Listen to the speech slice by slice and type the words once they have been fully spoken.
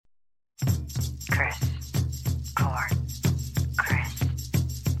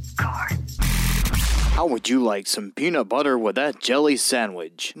How would you like some peanut butter with that jelly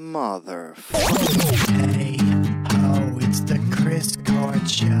sandwich? Motherfucker. Hey, ho, it's the Chris Cord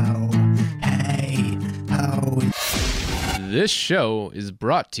Show. Hey, ho. This show is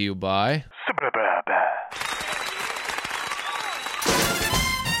brought to you by...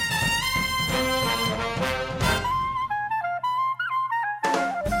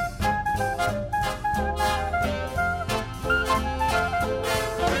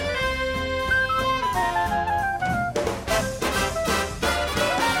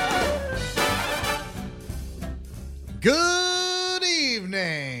 Good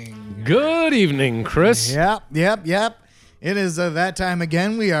evening. Good evening, Chris. Yep. It is that time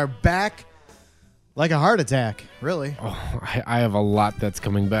again. We are back like a heart attack, really. Oh, I have a lot that's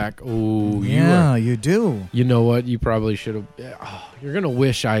coming back. Oh, Yeah, you do. You know what? You probably should have... you're going to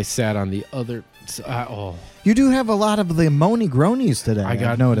wish I sat on the other... You do have a lot of the Moni Gronies today,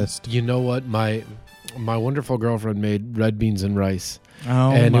 I've noticed. You know what? My wonderful girlfriend made red beans and rice.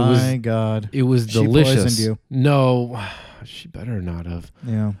 Oh, and my God. It was She delicious. poisoned you. No, she better not have.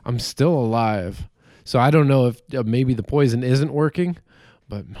 Yeah. I'm still alive. So I don't know if maybe the poison isn't working,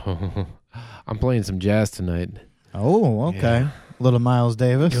 but I'm playing some jazz tonight. Oh, okay. Yeah. Little Miles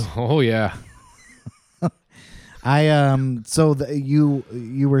Davis. Oh, yeah. So you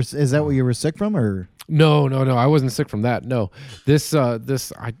were, is that what you were sick from, or? No. I wasn't sick from that. No, this, I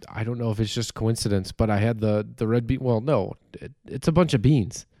don't know if it's just coincidence, but I had the red bean. Well, no, it's a bunch of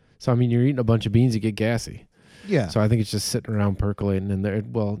beans. So, I mean, you're eating a bunch of beans, you get gassy. Yeah. So I think it's just sitting around percolating in there.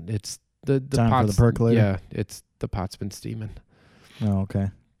 Well, it's the Time pot's, for the percolator? Yeah, the pot's been steaming. Oh, okay.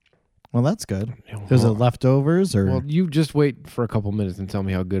 Well, that's good. Well, Is it leftovers or? Well, you just wait for a couple minutes and tell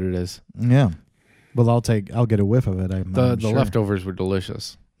me how good it is. Yeah. Well, I'll get a whiff of it. The leftovers were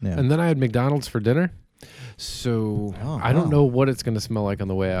delicious. Yeah. And then I had McDonald's for dinner. So I don't know what it's going to smell like on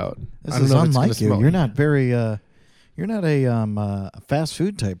the way out. This I don't is know if it's unlike gonna you. smell You're not very. You're not a fast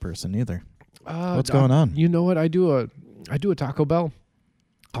food type person either. What's going on? You know what? I do a Taco Bell.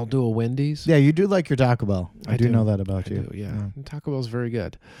 I'll do a Wendy's. Yeah, you do like your Taco Bell. I do do know that about you. Yeah. And Taco Bell's very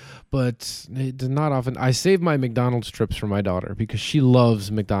good. But it does not often. I save my McDonald's trips for my daughter because she loves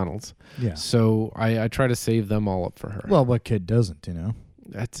McDonald's. Yeah. So I try to save them all up for her. Well, what kid doesn't, you know?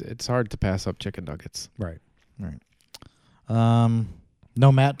 It's hard to pass up chicken nuggets. Right. No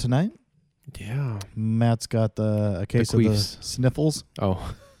Matt tonight? Yeah. Matt's got a case of the sniffles.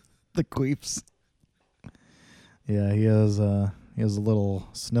 Oh. The queefs. Yeah, he has a little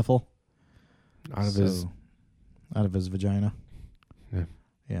sniffle Out of his vagina. Yeah.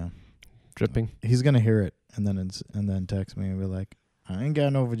 Yeah. Dripping. He's gonna hear it and then text me and be like, "I ain't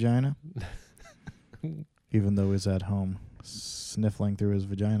got no vagina," even though he's at home sniffling through his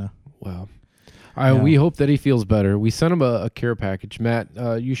vagina. Wow. We hope that he feels better. We sent him a care package.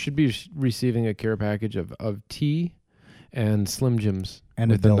 Matt, you should be receiving a care package of tea and Slim Jims.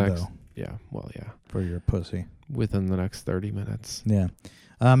 And a dildo. Yeah. For your pussy. Within the next 30 minutes. Yeah.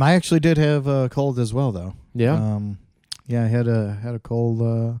 I actually did have a cold as well, though. Yeah? Yeah, I had a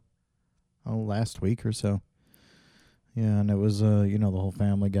cold last week or so. Yeah, and it was, the whole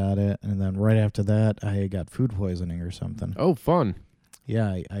family got it. And then right after that, I got food poisoning or something. Oh, fun.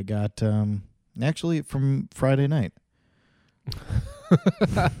 Yeah, I got, actually from Friday night.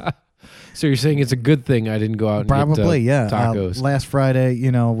 So you're saying it's a good thing I didn't go out and Probably, get tacos. Last Friday,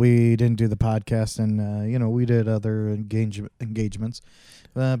 we didn't do the podcast, and we did other engagements,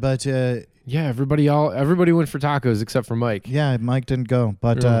 but yeah, everybody went for tacos except for Mike. Yeah, Mike didn't go,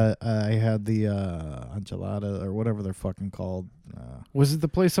 but I had the enchilada or whatever they're fucking called. Was it the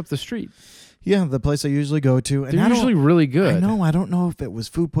place up the street? Yeah, the place I usually go to. And they're usually really good. I know. I don't know if it was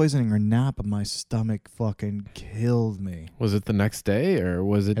food poisoning or not, but my stomach fucking killed me. Was it the next day, or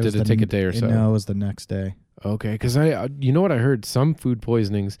did it take a day or so? No, it was the next day. Okay, because you know what I heard? Some food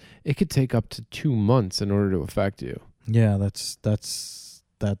poisonings, it could take up to 2 months in order to affect you. Yeah, that's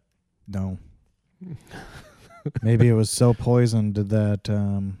no. Maybe it was so poisoned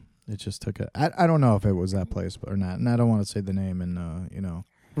that it just took I don't know if it was that place or not, and I don't want to say the name and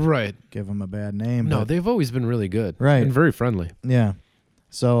right, give them a bad name. No, they've always been really good, right, and very friendly. Yeah.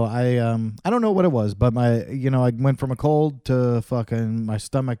 So I don't know what it was, but I went from a cold to fucking my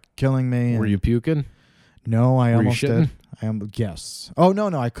stomach killing me. Were you puking? No, I almost did. Yes. Oh no,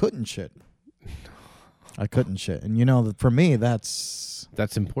 I couldn't shit. I couldn't shit, and for me that's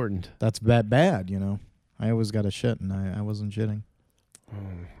important. That's bad. I always got to shit, and I wasn't shitting. Oh,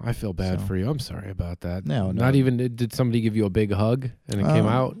 I feel bad for you. I'm sorry about that. No. Not even did somebody give you a big hug and it came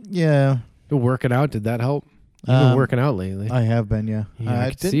out? Yeah. Working out, did that help? You've been working out lately. I have been, yeah. Yeah, I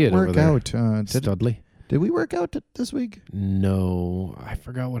didn't can see it work over there. out. Studley. Did we work out this week? No, I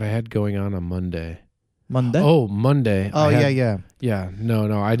forgot what I had going on Monday. Monday? Oh, Monday. Oh, yeah. Yeah,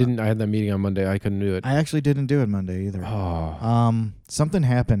 no, I didn't. I had that meeting on Monday. I couldn't do it. I actually didn't do it Monday either. Oh. Something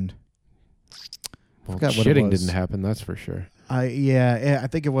happened. Well, forgot what it shitting was. didn't happen, that's for sure. I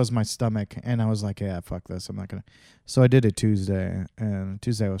think it was my stomach, and I was like, yeah, fuck this. I'm not going to. So I did it Tuesday, and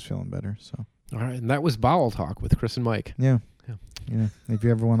Tuesday I was feeling better. So. All right, and that was Bowel Talk with Chris and Mike. Yeah. Yeah. Yeah. If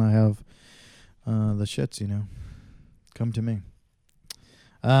you ever want to have the shits, come to me.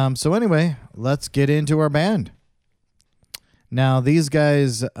 So anyway, let's get into our band. Now, these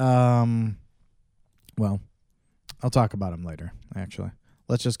guys, well, I'll talk about them later, actually.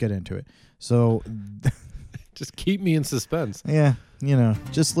 Let's just get into it. So, Just keep me in suspense. yeah,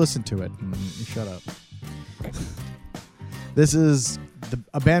 just listen to it and shut up. This is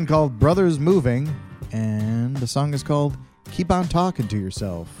a band called Brothers Moving, and the song is called Keep On Talking to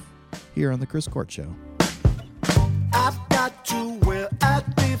Yourself, here on The Chris Court Show. I've got to wear a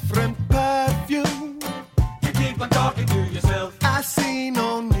different perfume. You keep on talking to yourself. I see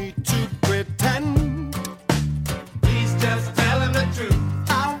no need to pretend. Please just tell him the truth.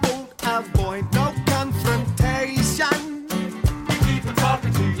 I won't avoid no confrontation. You keep on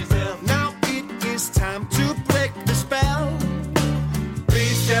talking to yourself. Now it is time to break the spell.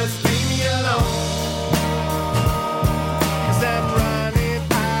 Please just leave me alone. 'Cause I'm running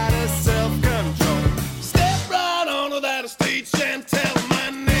out of self-control. Step right onto that stage and tell my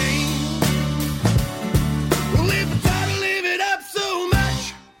name. Well, if I try to live it up so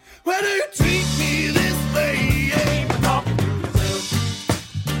much, why do you treat me this way? Yeah, keep on talking to yourself.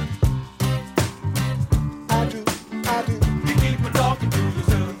 I do. You keep on talking to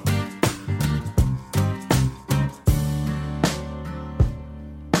yourself.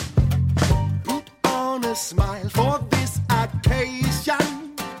 Put on a smile for this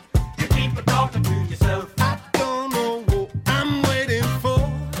occasion. You keep on talking to yourself. I don't know what I'm waiting for.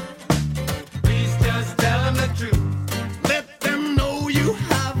 Please just tell them the truth. Let them know you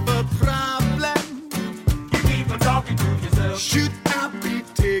have a problem. You keep on talking to yourself. Should I be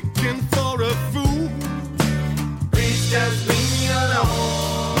taken for a fool? Please just leave me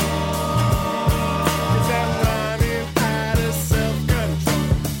alone. 'Cause I'm running out of self-control.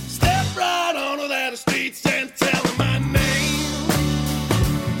 Step right onto that stage and tell them my name.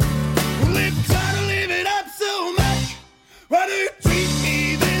 Well, if I try to live it up so much, why do you treat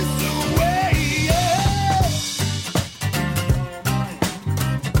me this way? Yeah.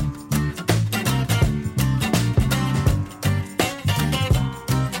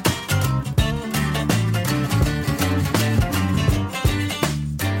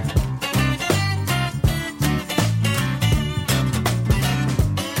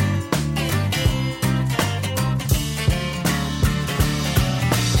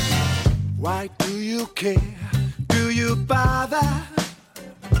 Why do you care? Do you bother?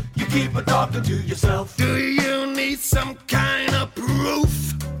 You keep on talking to yourself. Do you need some kind of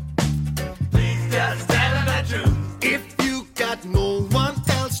proof? Please just tell them the truth. If you got no one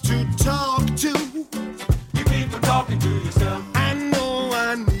else to talk to, you keep on talking to yourself. I know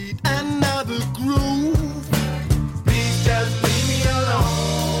I need another groove. Please just leave me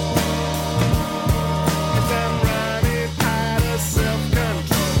alone. 'Cause I'm running out of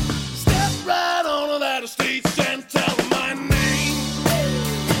self-control. Step right onto that stage and tell them my name.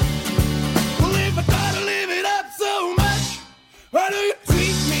 Well, if I try to live it up so much, why do you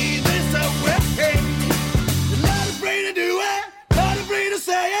treat me this way? You're not afraid to do it, not afraid to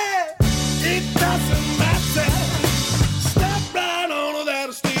say it. It doesn't matter. Step right onto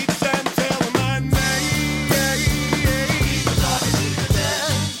that stage and tell them my name. Keep on talking to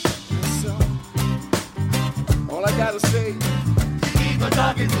yourself. So, all I gotta say, keep on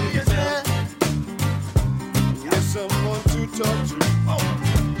talking to yourself. Get someone to talk to.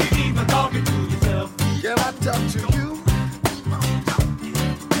 You keep on talking to yourself. Can I talk to you?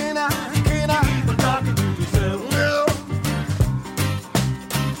 Can I? Keep on talking to yourself. No.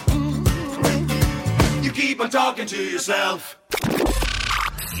 You keep on talking to yourself.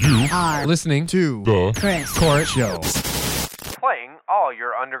 Listening To The Chris. Court show. Playing all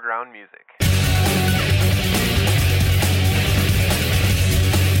your underground music.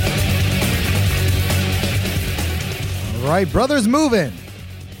 All right, Brothers Moving.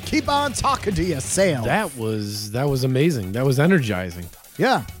 Keep on talking to yourself. That was amazing. That was energizing.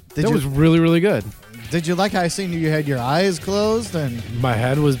 Yeah. Did That you was really, really good. Did you like how I seen you had your eyes closed and My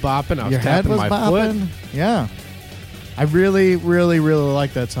head was bopping. I was your head tapping was my bopping? foot. Yeah. I really, really, really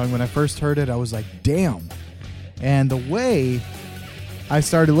liked that song. When I first heard it, I was like, damn. And the way I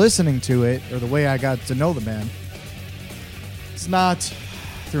started listening to it, or the way I got to know the band, it's not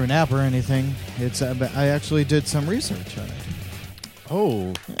through an app or anything. It's I actually did some research on it.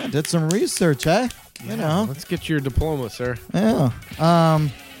 Oh, Yeah, did some research, eh? You know. Let's get your diploma, sir. Yeah.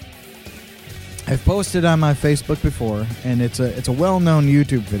 I've posted on my Facebook before, and it's a well-known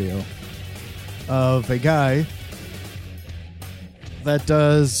YouTube video of a guy that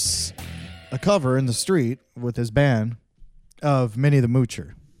does a cover in the street with his band of Minnie the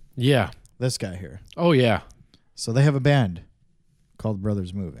Moocher. Yeah. This guy here. Oh, yeah. So they have a band called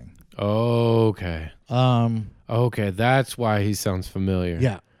Brothers Moving. Okay. Okay, that's why he sounds familiar.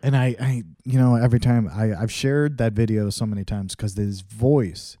 Yeah. And I every time I've shared that video so many times because his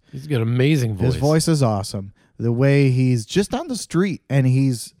voice. He's got an amazing voice. His voice is awesome. The way he's just on the street and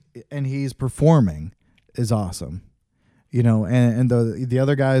he's performing is awesome. And the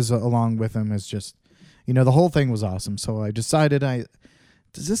other guys along with him is just, the whole thing was awesome. So I decided,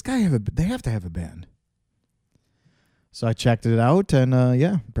 does this guy they have to have a band. So I checked it out,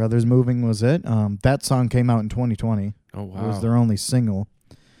 and Brothers Moving was it. That song came out in 2020. Oh, wow. It was their only single.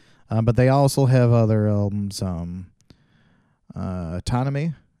 But they also have other albums,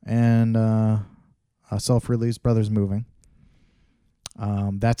 Autonomy and a self-released Brothers Moving.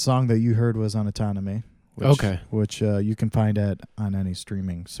 That song that you heard was on Autonomy. Which you can find on any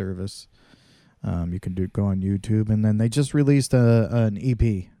streaming service. You can go on YouTube, and then they just released an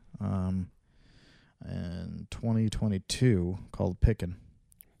EP in 2022 called Pickin'.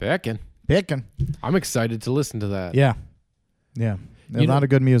 I'm excited to listen to that. Yeah. A lot of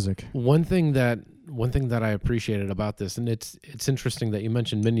good music. One thing that I appreciated about this, and it's interesting that you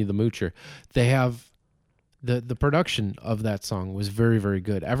mentioned Minnie the Moocher. They have the production of that song was very, very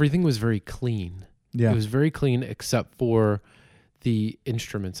good. Everything was very clean. Yeah. It was very clean except for the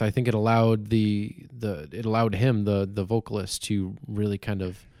instruments. I think it allowed him, the vocalist, to really kind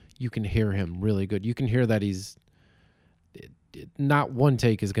of, you can hear him really good. You can hear that he's not one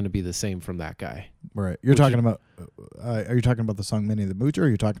take is going to be the same from that guy. Right. You're talking about are you talking about the song Minnie the Moocher, or are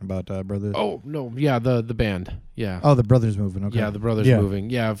you talking about Brothers? Oh, no. Yeah, the band. Yeah. Oh, the Brothers Moving. Okay. Yeah, the Brothers Moving.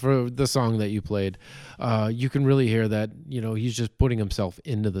 Yeah, for the song that you played. You can really hear that, he's just putting himself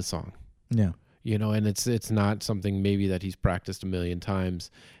into the song. Yeah. And it's not something maybe that he's practiced a million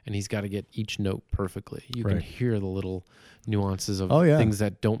times, and he's got to get each note perfectly. You can hear the little nuances of things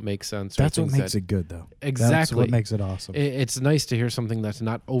that don't make sense. That's what makes it good, though. Exactly. That's what makes it awesome. It's nice to hear something that's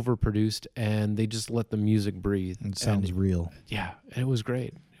not overproduced, and they just let the music breathe. It sounds real. Yeah, and it was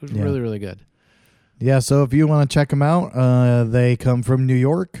great. It was really, really good. Yeah, so if you want to check them out, they come from New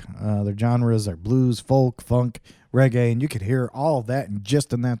York. Their genres are blues, folk, funk, reggae, and you could hear all of that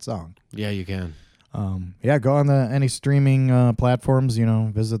just in that song. Yeah, you can. Go on any streaming platforms.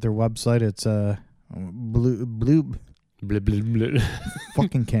 Visit their website. It's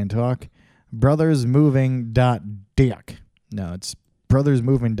fucking can't talk. Brothersmoving.dick. No, it's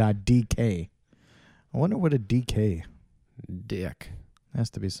brothersmoving.dk. I wonder what a DK. Dick Has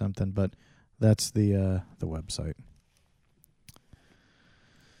to be something, but that's the website.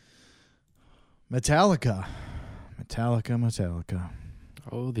 Metallica.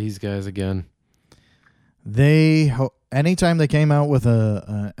 Oh, these guys again. They anytime they came out with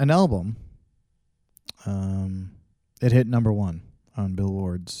an album, it hit number 1 on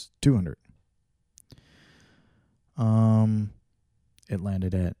Billboard's 200. It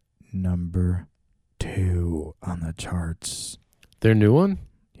landed at number 2 on the charts. Their new one?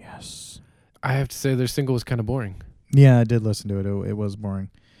 Yes. I have to say their single was kind of boring. Yeah, I did listen to it. It was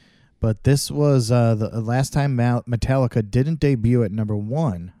boring. But this was the last time Metallica didn't debut at number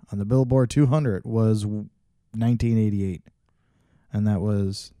 1 on the Billboard 200 was 1988. And that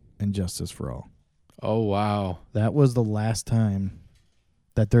was Injustice for All. Oh, wow. That was the last time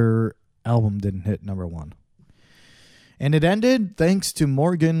that their album didn't hit number 1. And it ended thanks to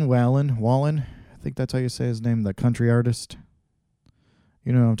Morgan Wallen. I think that's how you say his name, the country artist.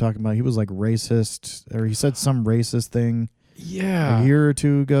 You know what I'm talking about? He was like racist, or he said some racist thing. Yeah. A year or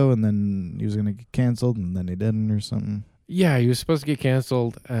two ago, and then he was going to get canceled, and then he didn't or something. Yeah, he was supposed to get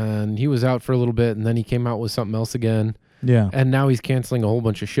canceled, and he was out for a little bit, and then he came out with something else again. Yeah. And now he's canceling a whole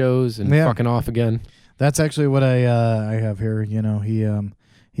bunch of shows and fucking off again. That's actually what I have here.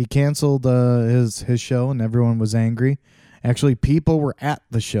 He canceled his show, and everyone was angry. Actually, people were at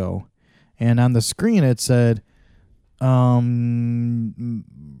the show, and on the screen it said,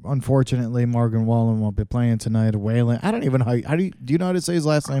 unfortunately, Morgan Wallen won't be playing tonight. Waylon. I don't even know do you know how to say his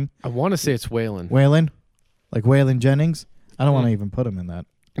last name? I want to say it's Waylon. Waylon? Like Waylon Jennings? I don't want to even put him in that.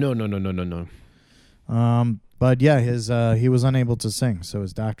 No. But yeah, he was unable to sing, so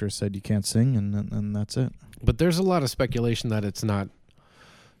his doctor said you can't sing, and that's it. But there's a lot of speculation that it's not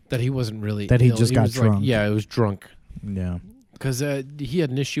That he wasn't really That he ill. just got was drunk. Yeah, it was drunk. Yeah. Because he had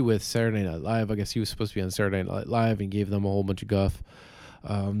an issue with Saturday Night Live. I guess he was supposed to be on Saturday Night Live and gave them a whole bunch of guff.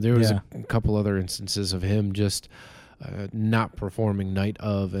 There was a couple other instances of him just not performing night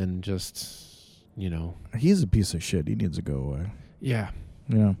of and just, He's a piece of shit. He needs to go away. Yeah.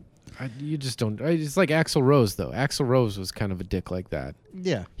 Yeah. You just don't. It's like Axl Rose, though. Axl Rose was kind of a dick like that.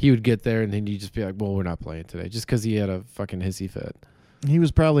 Yeah. He would get there and then you'd just be like, well, we're not playing today. Just because he had a fucking hissy fit. He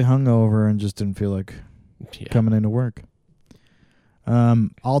was probably hungover and just didn't feel like coming into work.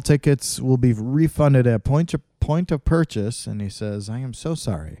 All tickets will be refunded at point of purchase, and he says, I am so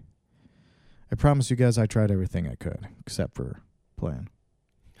sorry. I promise you guys I tried everything I could, except for playing.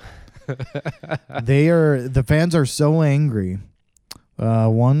 The fans are so angry.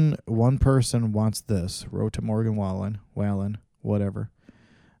 One person wants this, wrote to Morgan Wallen, whatever,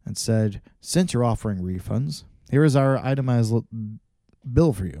 and said, since you're offering refunds, here is our itemized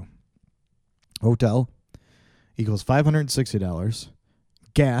bill for you. Hotel equals $560.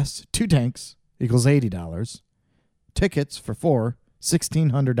 Gas, 2 tanks, equals $80. Tickets for 4,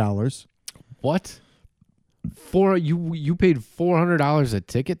 $1,600. What? You paid $400 a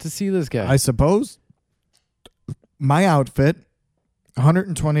ticket to see this guy? I suppose. My outfit,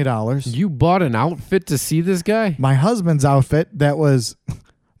 $120. You bought an outfit to see this guy? My husband's outfit, that was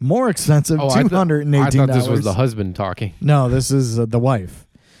more expensive, $218. I thought this was the husband talking. No, this is the wife.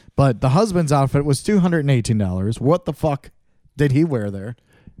 But the husband's outfit was $218. What the fuck did he wear there?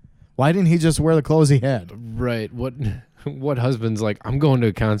 Why didn't he just wear the clothes he had? Right. What husband's like, I'm going to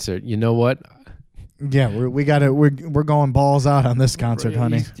a concert. You know what? Yeah, we're going balls out on this concert,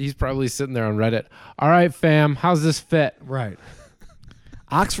 honey. He's probably sitting there on Reddit. All right, fam, how's this fit? Right.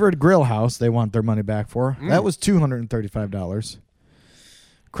 Oxford Grill House, they want their money back for. That was $235.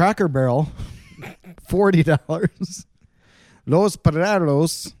 Cracker Barrel, $40. Los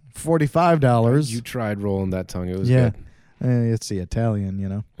Perreros, $45. You tried rolling that tongue. It was good. It's the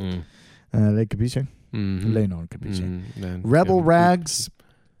Italian, Le capisce? Le non capisce. Rebel Rags,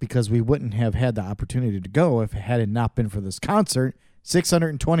 because we wouldn't have had the opportunity to go if it had not been for this concert,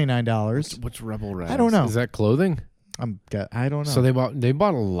 $629. What's Rebel Rags? I don't know. Is that clothing? I don't know. So they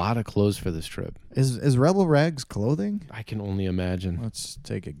bought a lot of clothes for this trip. Is Rebel Rags clothing? I can only imagine. Let's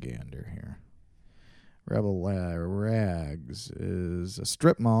take a gander here. Rebel Rags is a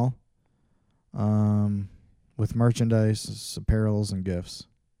strip mall with merchandise, apparels, and gifts.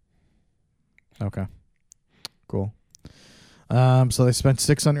 Okay. Cool. So they spent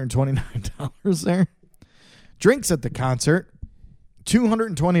 $629 there. Drinks at the concert,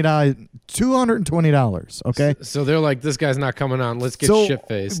 $220. Okay. So they're like, this guy's not coming on. Let's get shit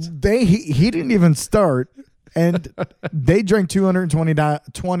faced. He didn't even start, and they drank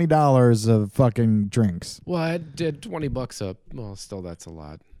 $220 of fucking drinks. Well, I did $20 up. Well, still that's a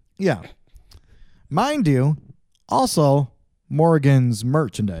lot. Yeah. Mind you, also Morgan's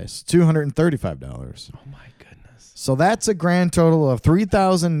merchandise, $235. Oh my goodness. So that's a grand total of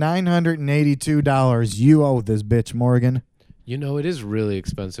 $3,982 you owe this bitch, Morgan. You know, it is really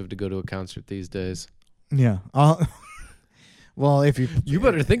expensive to go to a concert these days. Yeah. Well, if you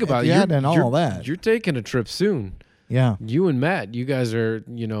better think about it. And all that. You're taking a trip soon. Yeah. You and Matt, you guys are,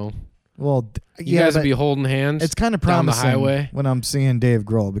 Well, you guys will be holding hands. It's kind of down the promising highway when I'm seeing Dave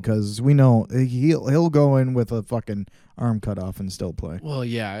Grohl, because we know he'll go in with a fucking arm cut off and still play. Well,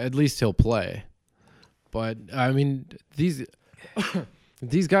 yeah, at least he'll play. But I mean, these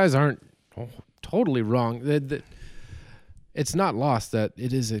guys aren't totally wrong. It's not lost that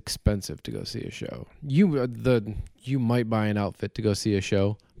it is expensive to go see a show. You might buy an outfit to go see a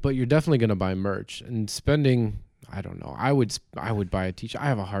show, but you're definitely going to buy merch and spending. I don't know. I would buy a t-shirt. I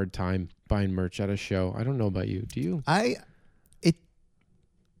have a hard time buying merch at a show. I don't know about you. Do you?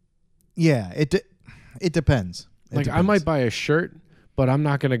 It depends. I might buy a shirt, but I'm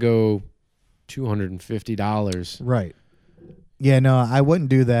not going to go $250. Right. Yeah, no, I wouldn't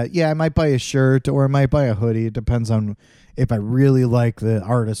do that. Yeah, I might buy a shirt or I might buy a hoodie. It depends on if I really like the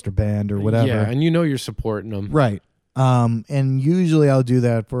artist or band or whatever. Yeah, and you're supporting them. Right. And usually I'll do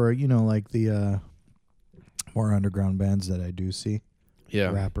that for, like the more underground bands that I do see.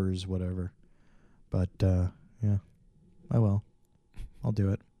 Yeah. Rappers, whatever. But, yeah, I will. I'll do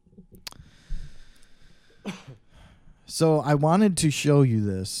it. So I wanted to show you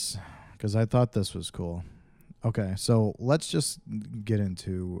this because I thought this was cool. Okay, so let's just get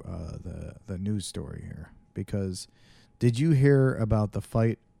into the news story here, because did you hear about the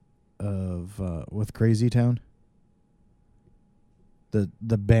fight with Crazy Town? The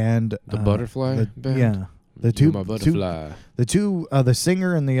band, the Butterfly band. Yeah, the Butterfly. The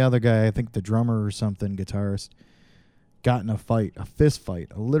singer and the other guy, I think the drummer or something, guitarist, got in a fight, a fist fight,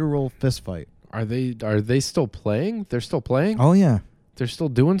 a literal fist fight. Are they still playing? They're still playing? Oh yeah, They're still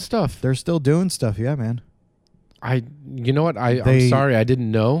doing stuff. they're still doing stuff. Yeah, man. You know what? I'm sorry. I didn't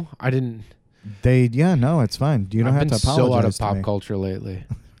know. No, it's fine. You don't I've have been to apologize so out of to pop me. culture lately.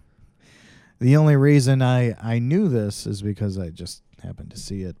 The only reason I knew this is because I just happened to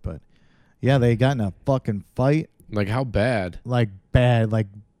see it. But yeah, they got in a fucking fight. Like how bad? Like bad, like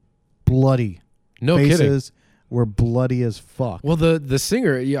bloody. No Faces kidding. were bloody as fuck. Well, the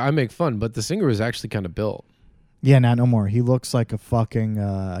singer, yeah, I make fun, but the singer was actually kind of built. Yeah, not no more. He looks like a fucking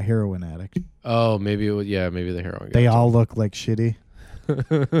heroin addict. Oh, maybe it was. Yeah, maybe the heroin. They all look like shitty.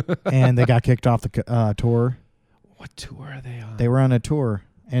 And they got kicked off the tour. What tour are they on? They were on a tour,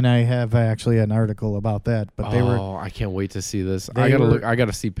 and I have actually an article about that. But they were. Oh, I can't wait to see this. They I gotta were- look. I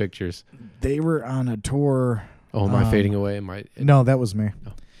gotta see pictures. They were on a tour. Oh, am I fading away? Am I? No, that was me.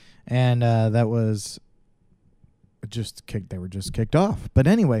 Oh. And that was just kicked. They were just kicked off. But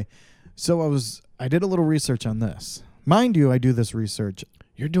anyway, so I did a little research on this. Mind you, I do this research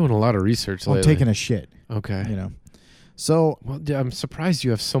You're doing a lot of research while lately. taking a shit. Okay. You know. So Well, I'm surprised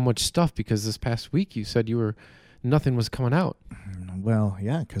you have so much stuff because this past week you said nothing was coming out. well,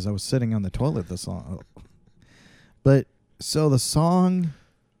 yeah, because I was sitting on the toilet this long. But so the song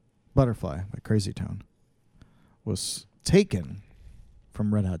 "Butterfly" by Crazy Town was taken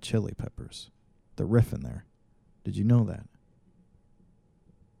from Red Hot Chili Peppers. The riff in there. Did you know that?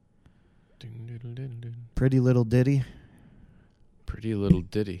 Pretty Little Ditty. Pretty little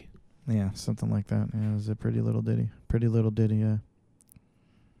ditty. Yeah, something like that. Yeah, it was a Pretty Little Ditty. Pretty Little Ditty, yeah.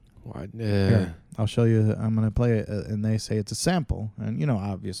 What? Here, I'll show you. I'm going to play it, and they say it's a sample. And, you know,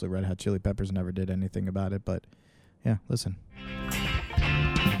 obviously Red Hot Chili Peppers never did anything about it, but, yeah, listen.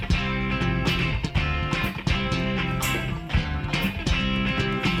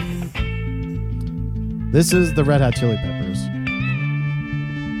 This is the Red Hot Chili Peppers.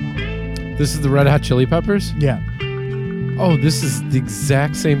 This is the Red Hot Chili Peppers? Yeah. Oh, this is the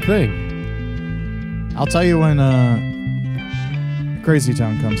exact same thing. I'll tell you when Crazy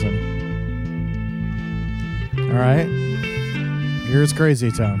Town comes in. All right. Here's Crazy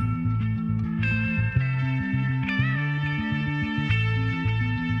Town.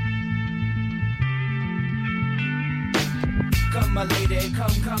 Come, my lady,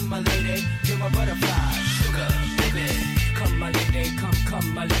 come, my lady, you're my butterfly, sugar, baby. Come, my lady,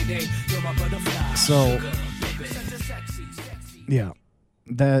 come, my lady, you're my butterfly. So, sugar, baby. Such a sexy. yeah,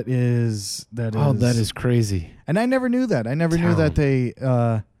 that is. Oh, that is crazy. And I never knew that. I never knew that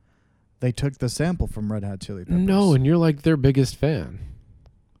Town. they took the sample from Red Hot Chili Peppers. No, and you're like their biggest fan.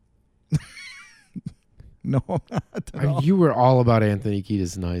 No, I'm not at all. You were all about Anthony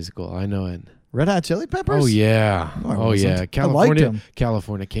Kiedis in high school. I know it. Red Hot Chili Peppers? Oh yeah. No, I oh wasn't. yeah. I liked him.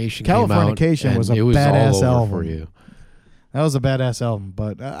 Californication. Californication came out, was and a it was badass all over album. for you. That was a badass album,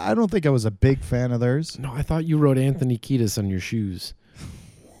 but I don't think I was a big fan of theirs. No, I thought you wrote Anthony Kiedis on your shoes.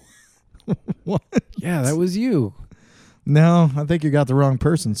 What? Yeah, that was you. No, I think you got the wrong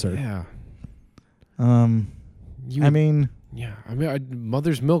person, sir. Yeah. I mean,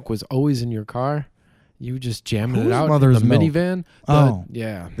 Mother's Milk was always in your car. You just jamming Who's it out Mother's in the Milk? minivan. Oh.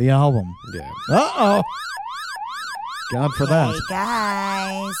 Yeah. the album. Yeah. Uh-oh. God for that. Hey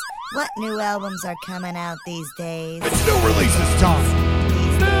guys, what new albums are coming out these days? It's new releases time.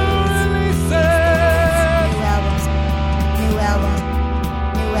 New albums, new albums,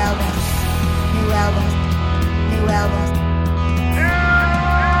 new albums, new albums, new albums.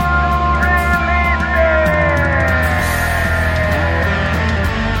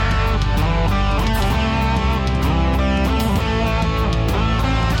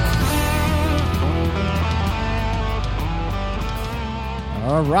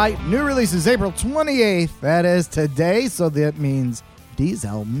 All right, new releases April 28th. That is today, so that means these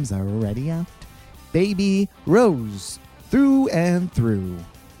albums are already out. Baby Rose, Through and Through.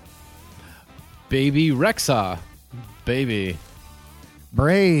 Baby Rexa. Baby.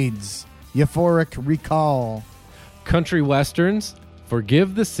 Braids, Euphoric Recall. Country Westerns.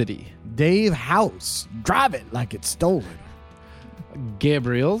 Forgive the City. Dave House, Drive It Like It's Stolen.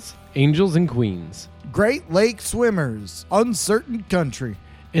 Gabriel's. Angels and Queens. Great Lake Swimmers, Uncertain Country.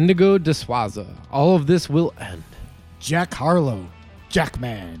 Indigo de Swaza. All of this will end. Jack Harlow,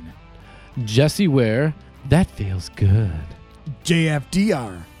 Jackman. Jesse Ware. That feels good.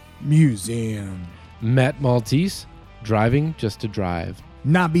 JFDR, Museum. Matt Maltese. Driving just to drive.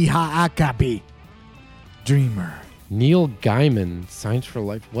 Nabi Ha'akapi, Dreamer. Neil Gaiman. Science for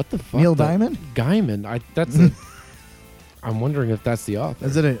Life. What the fuck? Neil Diamond? Gaiman. That's a... I'm wondering if that's the author.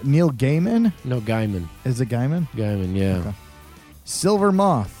 Is it a Neil Gaiman? No, Gaiman. Is it Gaiman? Gaiman, yeah. Okay. Silver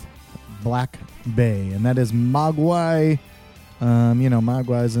Moth, Black Bay, and that is Mogwai.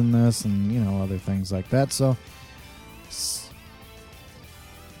 Mogwai's in this, and other things like that. So,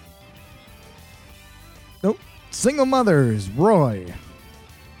 Single Mothers, Roy.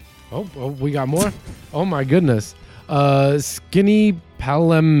 Oh, we got more? Oh, my goodness. Skinny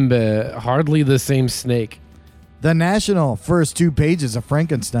Palembe, hardly the same snake. The National, first 2 pages of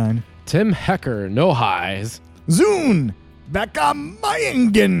Frankenstein. Tim Hecker, no highs. Zune, Becca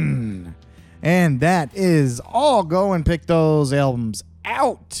Mayingen. And that is all. Go and pick those albums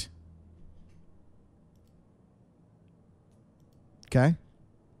out. Okay?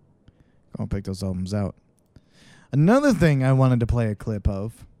 Go and pick those albums out. Another thing I wanted to play a clip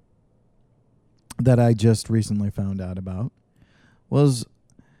of that I just recently found out about was,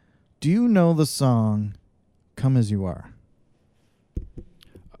 do you know the song Come As You Are?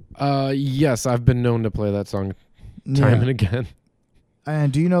 Yes, I've been known to play that song time and again.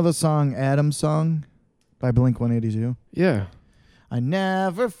 And do you know the song Adam's Song by Blink-182? Yeah. I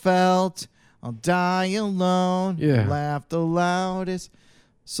never felt I'll die alone. Yeah. Laughed the loudest.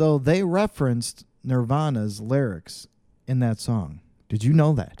 So they referenced Nirvana's lyrics in that song. Did you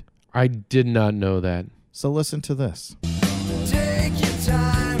know that? I did not know that. So listen to this. Take your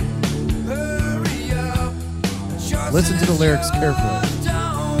time, hurry up. Listen to the lyrics carefully.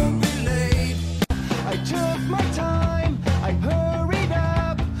 Don't be late. I took my time, I hurried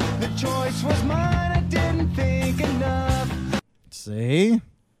up. The choice was mine, I didn't think enough. See?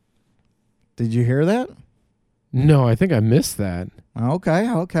 Did you hear that? No, I think I missed that.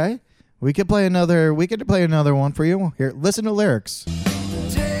 Okay. We could play another one for you. Here, listen to lyrics.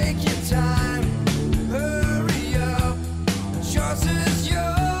 Take your time, hurry up. Choice is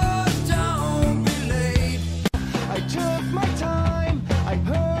yours, don't be late. I took my time, I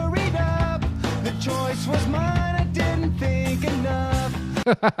hurried up. The choice was mine, I didn't think enough.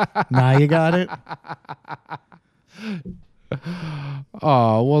 Now you got it.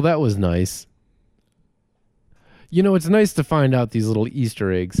 Oh, well, that was nice. It's nice to find out these little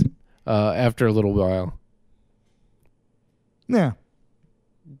Easter eggs after a little while. Yeah.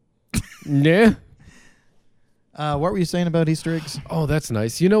 Yeah. What were you saying about Easter eggs? Oh, that's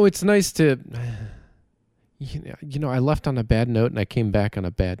nice. It's nice to... I left on a bad note and I came back on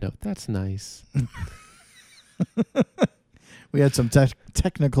a bad note. That's nice. We had some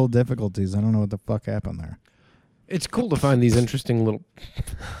technical difficulties. I don't know what the fuck happened there. It's cool to find these interesting little...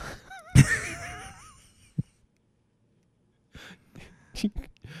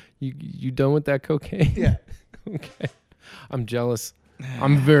 You done with that cocaine? Yeah. Okay. I'm jealous.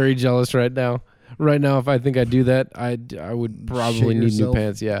 I'm very jealous right now. Right now, if I think I'd do that, I would probably need new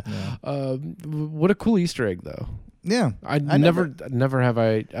pants. Yeah. What a cool Easter egg, though. Yeah. I never have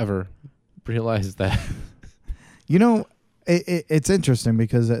I ever realized that. It's interesting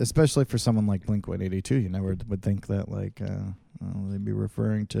because especially for someone like Blink-182, you never would think that they'd be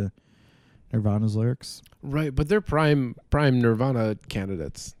referring to Nirvana's lyrics. Right, but they're prime Nirvana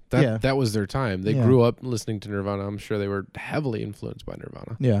candidates. That was their time. They grew up listening to Nirvana. I'm sure they were heavily influenced by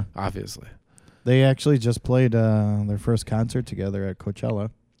Nirvana. Yeah. Obviously. They actually just played their first concert together at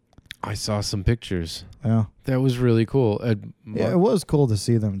Coachella. I saw some pictures. Yeah. That was really cool. It was cool to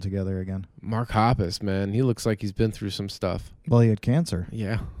see them together again. Mark Hoppus, man, he looks like he's been through some stuff. Well, he had cancer.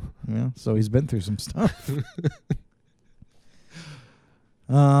 Yeah. Yeah, so he's been through some stuff.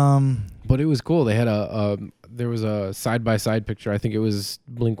 But it was cool. They had there was a side-by-side picture. I think it was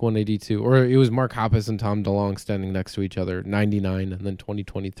Blink-182, or it was Mark Hoppus and Tom DeLonge standing next to each other, 99 and then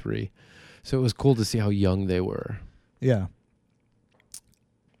 2023. So it was cool to see how young they were. Yeah.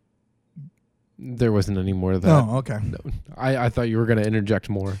 There wasn't any more of that. Oh, okay. No, I thought you were going to interject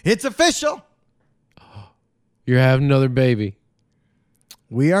more. It's official. You're having another baby.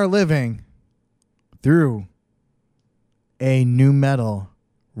 We are living through a new metal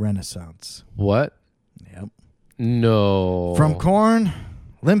renaissance. What? Yep. No. From Korn,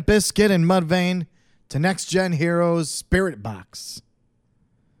 Limp Bizkit, and Mudvayne to Next Gen Heroes, Spirit Box,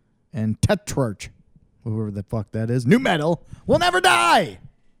 and Tetrarch, whoever the fuck that is. New metal will never die.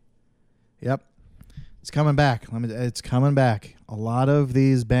 Yep. It's coming back. It's coming back. A lot of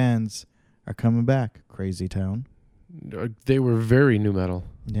these bands are coming back. Crazy Town. They were very new metal.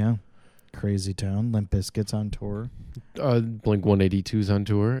 Yeah. Crazy Town. Limp Bizkit's on tour. Blink-182's on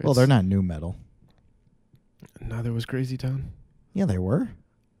tour. Well, they're not new metal. No, there was Crazy Town. Yeah, they were.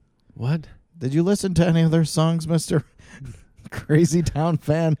 What? Did you listen to any of their songs, Mr. Crazy Town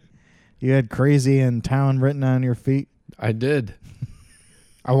fan? You had Crazy in Town written on your feet? I did.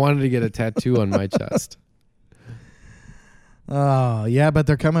 I wanted to get a tattoo on my chest. Oh, yeah, but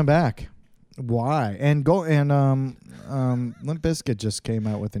they're coming back Why? And Limp Bizkit just came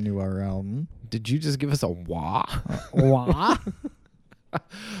out with a new album. Did you just give us a wah? Why?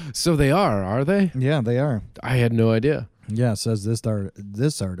 So they are they? Yeah, they are. I had no idea. Yeah, it says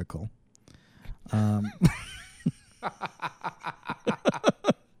this article.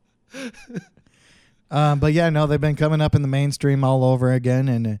 But yeah, no, they've been coming up in the mainstream all over again,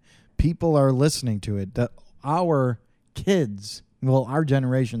 and people are listening to it. Our kids, well, our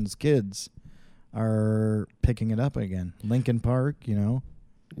generation's kids, are picking it up again. Linkin Park, Yeah,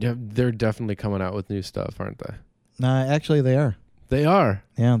 they're definitely coming out with new stuff, aren't they? Actually, they are. They are.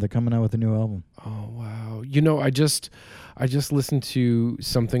 Yeah, they're coming out with a new album. Oh wow! I just listened to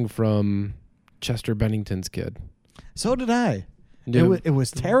something from Chester Bennington's kid. So did I. Yeah. It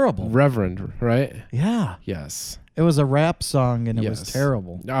was terrible. Reverend, right? Yeah. Yes. It was a rap song, and it was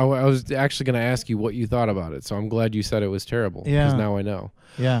terrible. I was actually going to ask you what you thought about it, so I'm glad you said it was terrible. Yeah. Because now I know.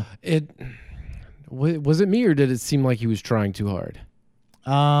 Yeah. Was it me, or did it seem like he was trying too hard?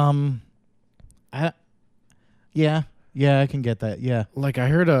 Yeah, I can get that. Yeah. Like I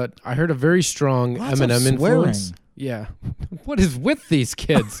heard a very strong Lots of Eminem swearing. influence. Yeah. What is with these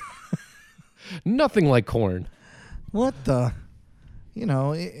kids? Nothing like Korn. What the?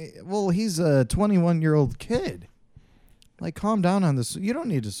 Well, he's a 21-year-old kid. Like, calm down on this. You don't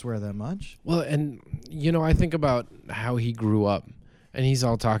need to swear that much. Well, and I think about how he grew up, and he's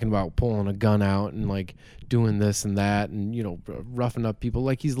all talking about pulling a gun out and like doing this and that, and roughing up people,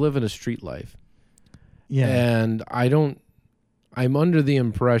 like he's living a street life. Yeah. And I'm under the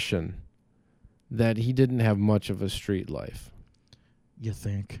impression that he didn't have much of a street life. You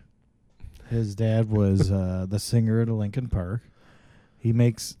think? His dad was the singer at Linkin Park. He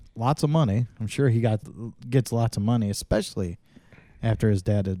makes lots of money. I'm sure he gets lots of money, especially after his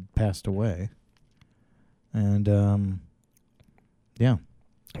dad had passed away. And yeah.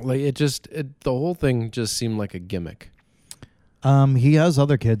 Like the whole thing just seemed like a gimmick. He has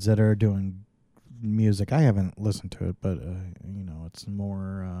other kids that are doing music. I haven't listened to it, but it's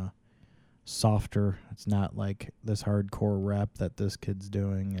more softer. It's not like this hardcore rap that this kid's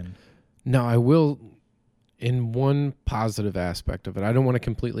doing. And now I will, in one positive aspect of it, I don't want to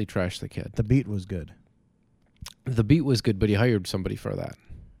completely trash the kid. the beat was good. The beat was good, but he hired somebody for that.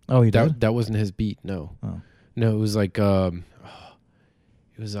 Oh, he did? That wasn't his beat. No. Oh. No, it was like it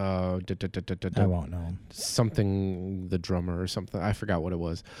was I won't know. something, the drummer or something. I forgot what it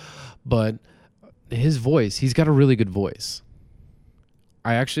was, but his voice, he's got a really good voice.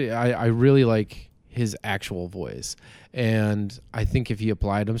 I really like his actual voice, and I think if he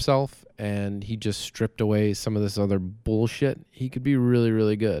applied himself and he just stripped away some of this other bullshit, he could be really,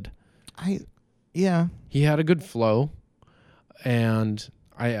 really good. Yeah. He had a good flow, and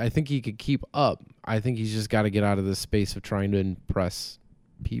I think he could keep up. I think he's just got to get out of this space of trying to impress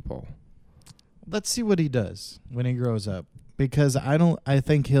people. Let's see what he does when he grows up, because I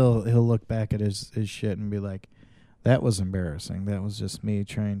think he'll look back at his shit and be like, that was embarrassing. That was just me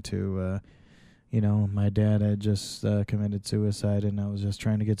trying to my dad had just committed suicide, and I was just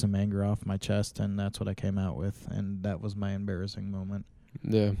trying to get some anger off my chest, and that's what I came out with, and that was my embarrassing moment.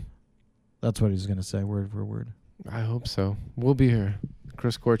 Yeah. That's what he's going to say word for word. I hope so. We'll be here,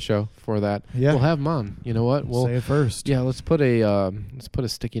 Chris Court Show, for that. Yeah. We'll have him on. You know what? We'll say it first. Yeah, let's put a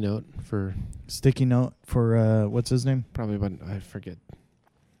sticky note for what's his name? probably, but I forget.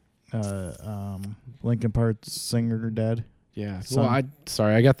 Linkin Park's singer dad. Yeah. Son. Well,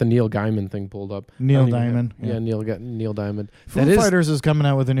 I got the Neil Gaiman thing pulled up. Neil I don't even Diamond. have- yeah, Neil Diamond. Foo Fighters is coming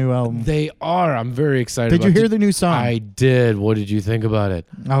out with a new album. They are. I'm very excited. Did you about hear the new song? I did. What did you think about it?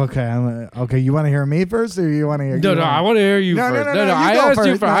 Okay. Okay. You want to hear me first, or you want to hear? No, I want to hear you No, first. no, I you go asked you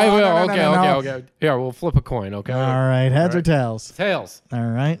first. first. No, I will. no, no, Okay. Here, we'll flip a coin. Okay. All right. Heads or tails? Tails. All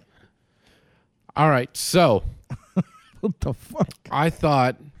right. All right. So, What the fuck? I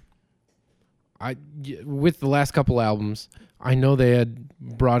thought, with the last couple albums, I know they had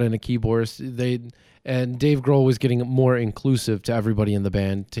brought in a keyboardist. And Dave Grohl was getting more inclusive to everybody in the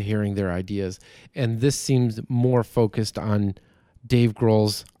band, to hearing their ideas. And this seems more focused on Dave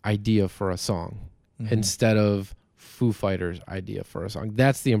Grohl's idea for a song instead of Foo Fighters' idea for a song.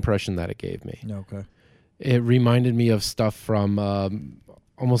 That's the impression that it gave me. Okay. It reminded me of stuff from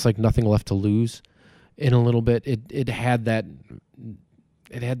almost like Nothing Left to Lose in a little bit. It had that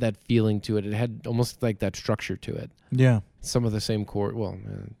feeling to it. It had almost like that structure to it. Yeah. Some of the same chord. Well,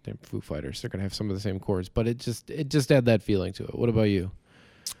 they're Foo Fighters. They're gonna have some of the same chords, but it just had that feeling to it. What about you?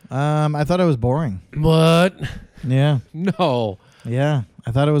 I thought it was boring. What? Yeah. No. Yeah.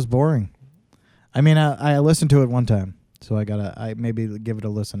 I thought it was boring. I mean, I listened to it one time, so I maybe give it a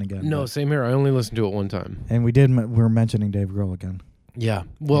listen again. No, but- same here. I only listened to it one time. And we're mentioning Dave Grohl again. Yeah.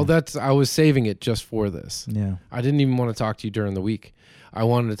 Well, I was saving it just for this. Yeah. I didn't even want to talk to you during the week. I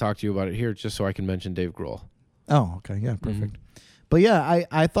wanted to talk to you about it here just so I can mention Dave Grohl. Oh, okay. Yeah, perfect. But yeah,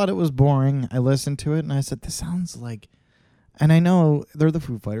 I thought it was boring. I listened to it and I said, this sounds like, and I know they're the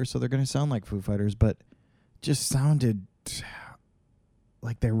Foo Fighters, so they're going to sound like Foo Fighters, but just sounded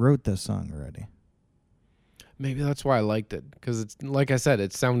like they wrote this song already. Maybe that's why I liked it, because it's like I said,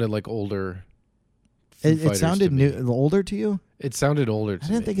 it sounded like older. It sounded older to you? It sounded older to me.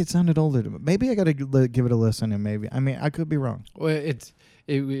 I didn't think it sounded older to me. Maybe I got to give it a listen, and maybe I could be wrong. Well,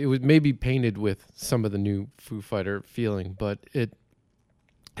 it was maybe painted with some of the new Foo Fighter feeling, but it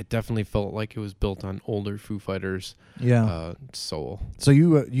definitely felt like it was built on older Foo Fighters. Yeah. Soul. So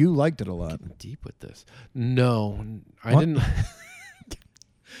you liked it a lot. Getting deep with this? No, I didn't.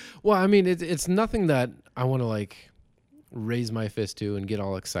 Well, I mean, it's nothing that I want to like raise my fist to and get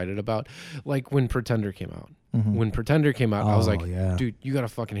all excited about. Like when Pretender came out. Mm-hmm. When Pretender came out, I was like, yeah. dude, you got to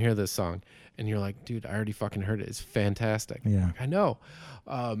fucking hear this song. And you're like, dude, I already fucking heard it. It's fantastic. Yeah. Like, I know.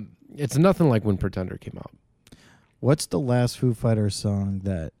 It's nothing like when Pretender came out. What's the last Foo Fighters song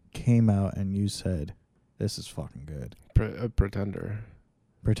that came out and you said, this is fucking good? Pretender.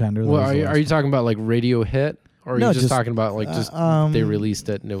 Pretender? Well, are you talking about like radio hit? Or are No, you just just, talking about like just they released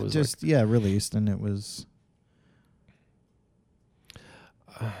it and it was just like, released and it was.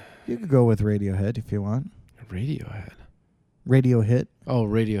 You could go with Radiohead if you want. Radiohead. Radio hit. Oh,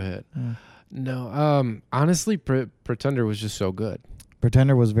 Radiohead. Yeah. No, honestly, Pretender was just so good.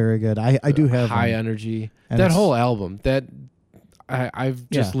 Pretender was very good. I do have high one. energy. And That whole album. I've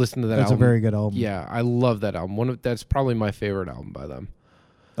just listened to that That's album. a very good album. Yeah, I love that album. That's probably my favorite album by them.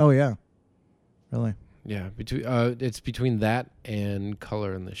 Oh yeah. Really? Yeah, it's between that and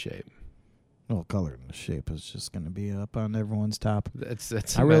Color and the Shape. Well, Color and the Shape is just going to be up on everyone's top.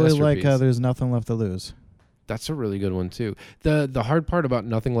 That's I really like There's Nothing Left to Lose. That's a really good one too. The hard part about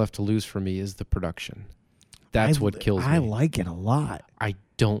Nothing Left to Lose for me is the production. That's what kills me. I like it a lot. I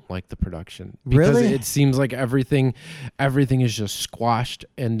don't like the production because Really? it seems like everything is just squashed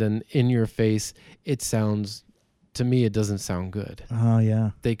and then in your face. It sounds, to me, it doesn't sound good. Oh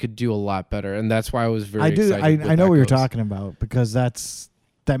yeah. They could do a lot better, and that's why I was very I do. excited. I know what you're talking about because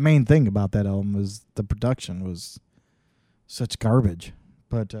that main thing about that album was the production was such garbage.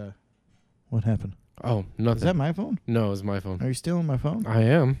 But what happened? Oh, nothing. Is that my phone? No, it was my phone. Are you stealing my phone? I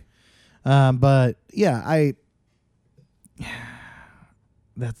am. But yeah,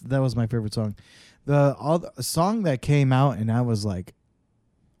 that was my favorite song. The song that came out and I was like,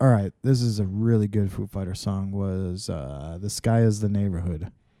 all right, this is a really good Foo Fighter song was The Sky is the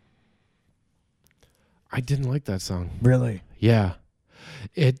Neighborhood. I didn't like that song. Really? Yeah.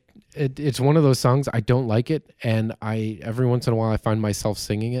 It's one of those songs I don't like it, and every once in a while I find myself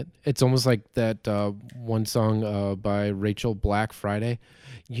singing it. It's almost like that one song by Rachel Black, Friday.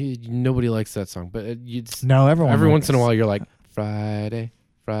 Nobody likes that song, but no, every once in a while you're like Friday.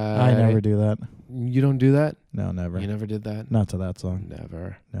 I never do that. You don't do that? No, never. You never did that? Not to that song.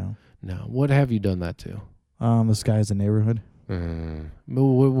 Never. No. What have you done that to? The Sky is the Neighborhood.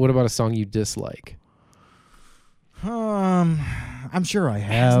 What about a song you dislike? I'm sure I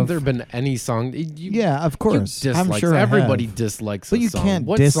have. Hasn't there been any song? Yeah, of course. I'm sure everybody dislikes. But you song. can't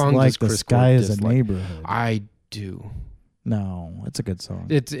What dislike song does The Chris Sky Cornell is a dislike? Neighborhood. I do. No, it's a good song.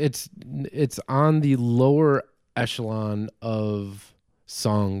 It's on the lower echelon of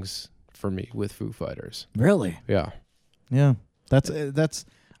songs for me with Foo Fighters. Really? Yeah. Yeah. That's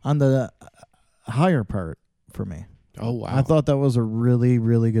on the higher part for me. Oh wow. I thought that was a really,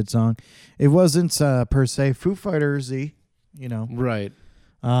 really good song. It wasn't per se Foo Fighters-y, you know. Right.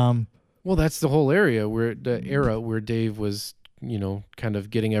 Well, that's the whole era where Dave was, kind of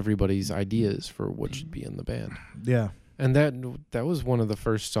getting everybody's ideas for what should be in the band. Yeah. And that was one of the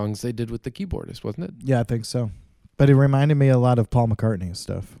first songs they did with the keyboardist, wasn't it? Yeah, I think so. But it reminded me a lot of Paul McCartney's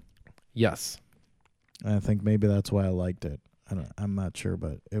stuff. Yes. I think maybe that's why I liked it. I'm not sure,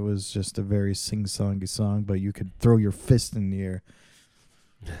 but it was just a very sing-songy song, but you could throw your fist in the air.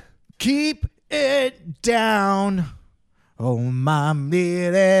 Keep it down. Oh, my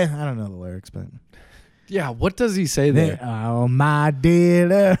lady. I don't know the lyrics, but... Yeah, what does he say there? Oh, my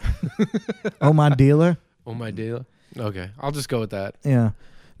dealer. Oh, my dealer? Oh, my dealer? Okay, I'll just go with that. Yeah.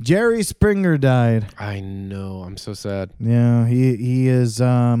 Jerry Springer died. I know. I'm so sad. Yeah, he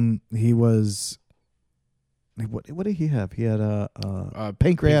was... What did he have? He had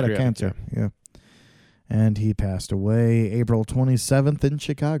pancreatic cancer. Yeah. And he passed away April 27th in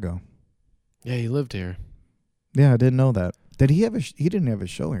Chicago. Yeah, he lived here. Yeah, I didn't know that. Did he have he didn't have a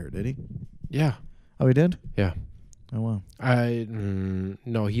show here, did he? Yeah. Oh, he did? Yeah. Oh, wow.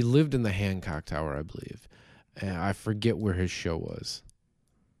 No, he lived in the Hancock Tower, I believe. And I forget where his show was.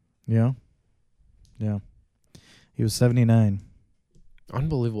 Yeah. Yeah. He was 79.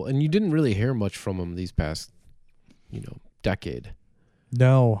 Unbelievable. And you didn't really hear much from him these past, decade.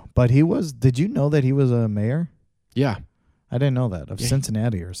 No, but he was. Did you know that he was a mayor? Yeah. I didn't know that. Of Yeah.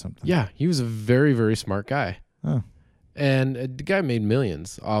 Cincinnati or something. Yeah. He was a very, very smart guy. Oh. And the guy made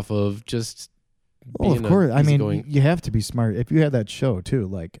millions off of just Well, being of course. I mean, easygoing. you have to be smart. If you had that show, too,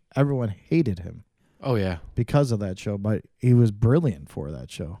 like, everyone hated him Oh, yeah. because of that show, but he was brilliant for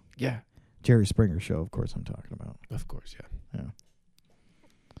that show. Yeah. Jerry Springer show, of course, I'm talking about. Of course, yeah.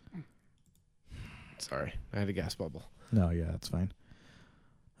 Yeah. Sorry. I had a gas bubble. No, yeah, that's fine.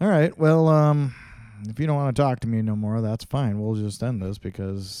 All right. Well, if you don't want to talk to me no more, that's fine. We'll just end this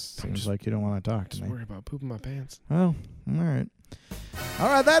because it seems like you don't want to talk to Just me. worry about pooping my pants. Well, all right. All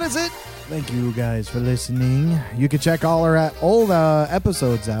right, that is it. Thank you guys for listening. You can check all our old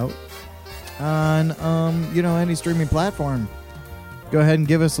episodes out on any streaming platform. Go ahead and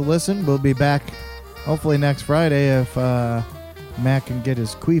give us a listen. We'll be back hopefully next Friday if Matt can get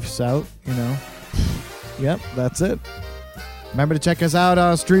his queefs out, Yep, that's it. Remember to check us out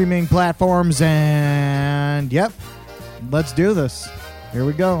on streaming platforms, and yep, let's do this. Here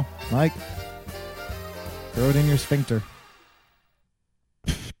we go. Mike, throw it in your sphincter.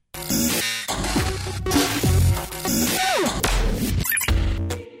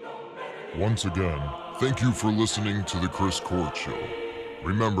 Once again, thank you for listening to The Chris Court Show.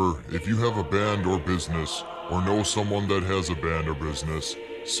 Remember, if you have a band or business, or know someone that has a band or business,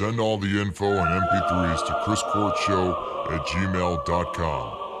 send all the info and MP3s to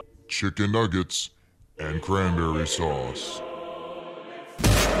chriscourtshow@gmail.com. Chicken nuggets and cranberry sauce.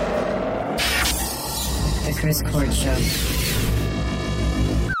 The Chris Court Show.